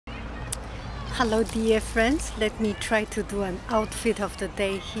Hello dear friends, let me try to do an outfit of the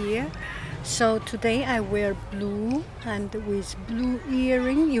day here. So today I wear blue and with blue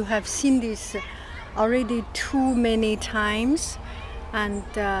earring. You have seen this already too many times, and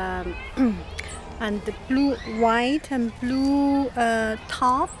and the blue white and blue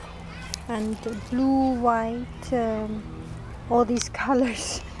top and blue white all these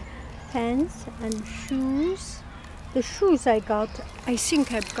colors pants and shoes. The shoes I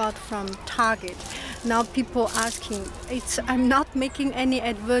think I got from Target. Now people asking, I'm not making any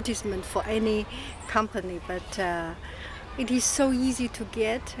advertisement for any company, but it is so easy to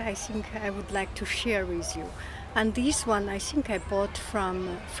get. I think I would like to share with you. And this one I think I bought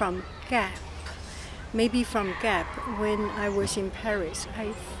from Gap. Maybe from Gap when I was in Paris.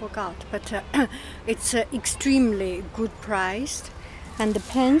 I forgot, but it's extremely good priced. And the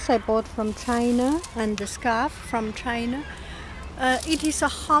pants I bought from China and the scarf from China. It is a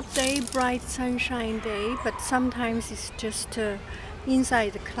hot day, bright sunshine day, but sometimes it's just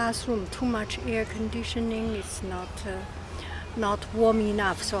inside the classroom, too much air conditioning. It's not warm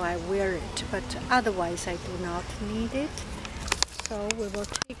enough, so I wear it. But otherwise I do not need it. So we will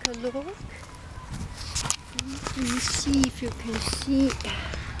take a look. Let me see if you can see. It's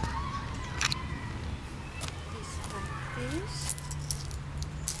like this.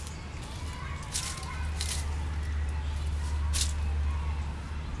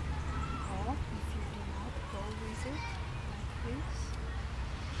 Or if you do not go with it, like this.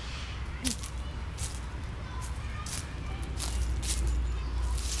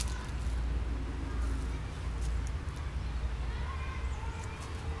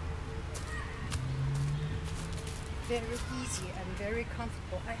 Very easy and very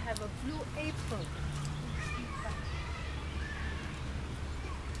comfortable. I have a blue apron.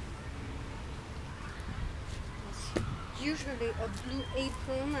 It's usually a blue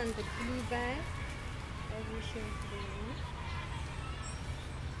apron and a blue bag. Everything blue.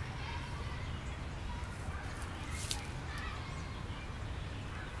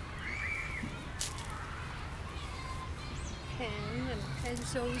 Pen and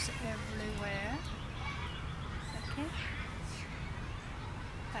pencils everywhere. Okay.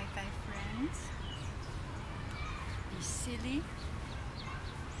 Bye bye friends. Be silly.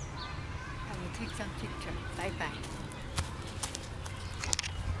 I will take some picture. Bye bye.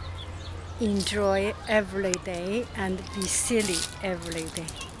 Enjoy every day and be silly every day.